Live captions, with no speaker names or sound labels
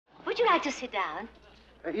you like to sit down?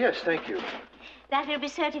 Yes, thank you. That will be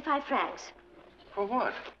 35 francs. For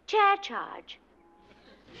what? Chair charge.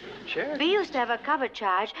 Chair? We used to have a cover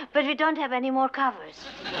charge, but we don't have any more covers.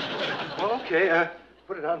 Well, okay.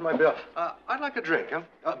 Put it on my bill. I'd like a drink,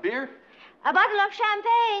 huh? Beer? A bottle of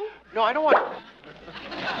champagne. No, I don't want...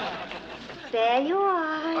 There you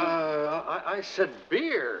are. I said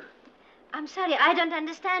beer. I'm sorry, I don't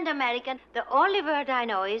understand American. The only word I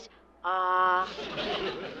know is, I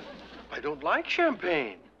don't like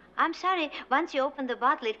champagne. I'm sorry, once you open the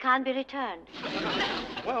bottle, it can't be returned.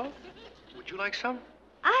 Well, would you like some?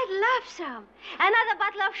 I'd love some. Another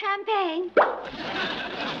bottle of champagne.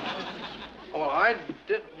 Well, I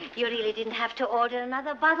didn't... You really didn't have to order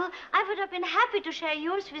another bottle. I would have been happy to share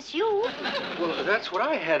yours with you. Well, that's what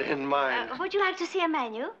I had in mind. Would you like to see a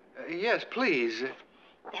menu? Yes, please.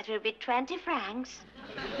 That will be 20 francs.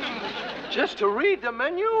 Just to read the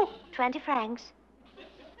menu? 20 francs.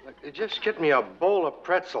 Look, just get me a bowl of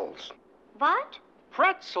pretzels. What?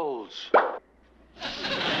 Pretzels.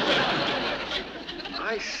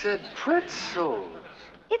 I said pretzels.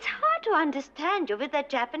 It's hard to understand you with that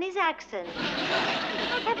Japanese accent.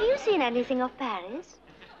 Have you seen anything of Paris?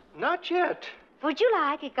 Not yet. Would you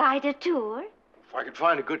like a guided tour? If I could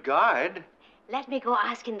find a good guide. Let me go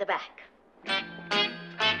ask in the back.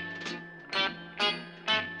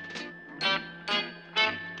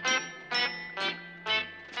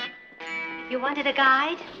 You wanted a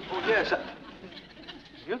guide? Oh, yes.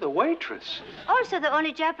 You're the waitress. Also the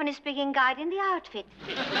only Japanese-speaking guide in the outfit.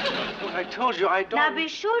 Well, I told you I don't... Now be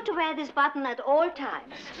sure to wear this button at all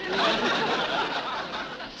times.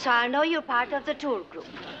 So I'll know you're part of the tour group.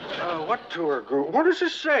 What tour group? What does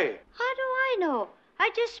this say? How do I know?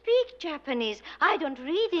 I just speak Japanese. I don't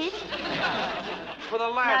read it. For the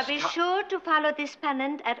last Now be sure to follow this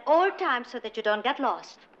pennant at all times so that you don't get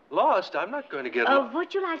lost. Lost? I'm not going to get lost.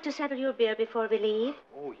 Would you like to settle your bill before we leave?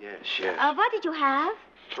 Oh, yes, yes. What did you have?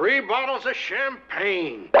 3 bottles of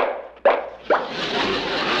champagne. Now,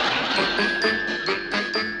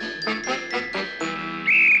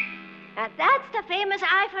 that's the famous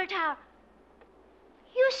Eiffel Tower.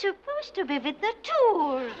 You're supposed to be with the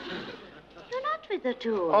tour. You're not with the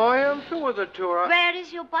tour. I am too with the tour. Where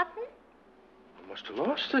is your button? I must have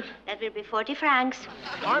lost it. That will be 40 francs.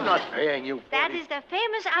 I'm not paying you 40. That is the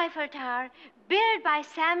famous Eiffel Tower, built by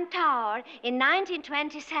Sam Tower in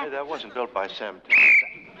 1927. Hey, that wasn't built by Sam.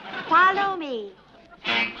 Follow me.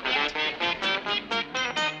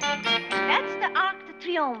 That's the Arc de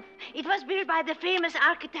Triomphe. It was built by the famous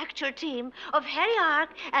architecture team of Harry Arc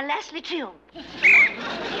and Leslie Triumph.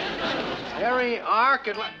 Harry Arc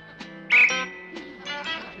and...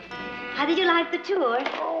 How did you like the tour?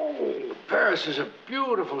 Oh, Paris is a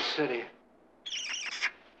beautiful city.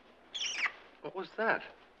 What was that?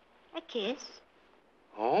 A kiss.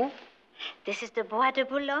 Oh? This is the Bois de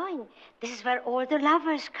Boulogne. This is where all the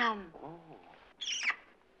lovers come. Oh.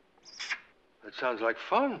 That sounds like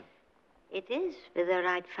fun. It is, with the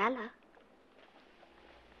right fella.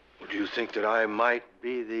 Well, do you think that I might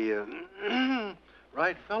be the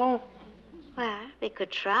right fellow? Well, we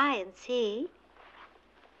could try and see.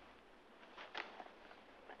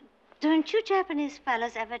 Don't you Japanese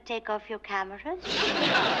fellas ever take off your cameras?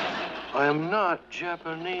 I am not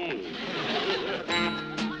Japanese.